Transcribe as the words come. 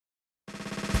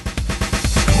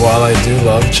While I do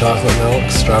love chocolate milk,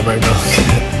 strawberry milk,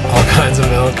 all kinds of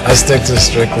milk, I stick to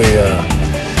strictly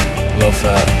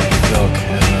low-fat milk,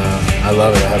 and I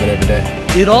love it. I have it every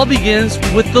day. It all begins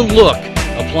with the look,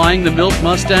 applying the milk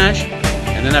mustache,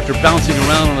 and then after bouncing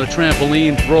around on a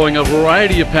trampoline, throwing a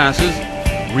variety of passes,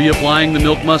 reapplying the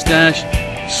milk mustache,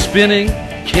 spinning,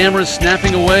 cameras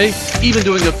snapping away, even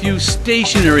doing a few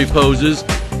stationary poses.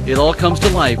 It all comes to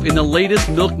life in the latest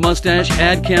Milk Mustache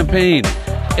ad campaign.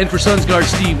 And for Suns guard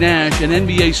Steve Nash, an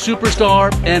NBA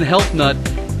superstar and health nut,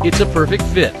 it's a perfect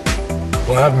fit.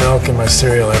 Well, I have milk in my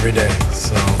cereal every day,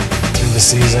 so through the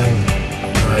season,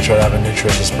 I try to have a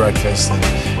nutritious breakfast, and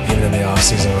even in the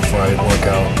off-season before I work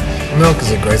out. Milk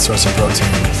is a great source of protein,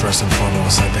 first and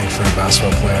foremost, I think, for a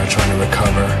basketball player trying to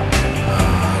recover,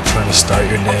 trying to start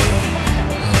your day.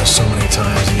 There's so many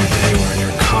times in your day where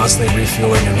you're constantly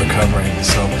refueling and recovering.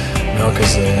 So milk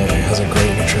has a great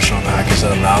nutritional package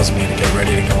that allows me to get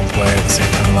ready to go and play, at the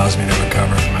same time allows me to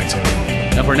recover from activity.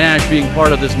 Now for Nash, being part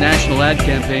of this national ad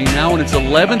campaign now in its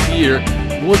 11th year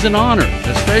was an honor,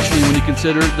 especially when you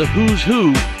consider the who's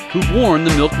who've worn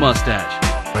the milk mustache.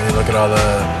 When you look at all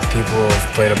the people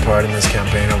who've played a part in this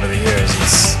campaign over the years,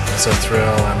 it's a thrill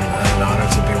and an honor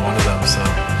to be one of them. So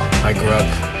I grew up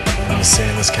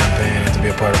seeing this campaign, and to be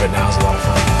a part of it now is a lot of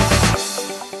fun.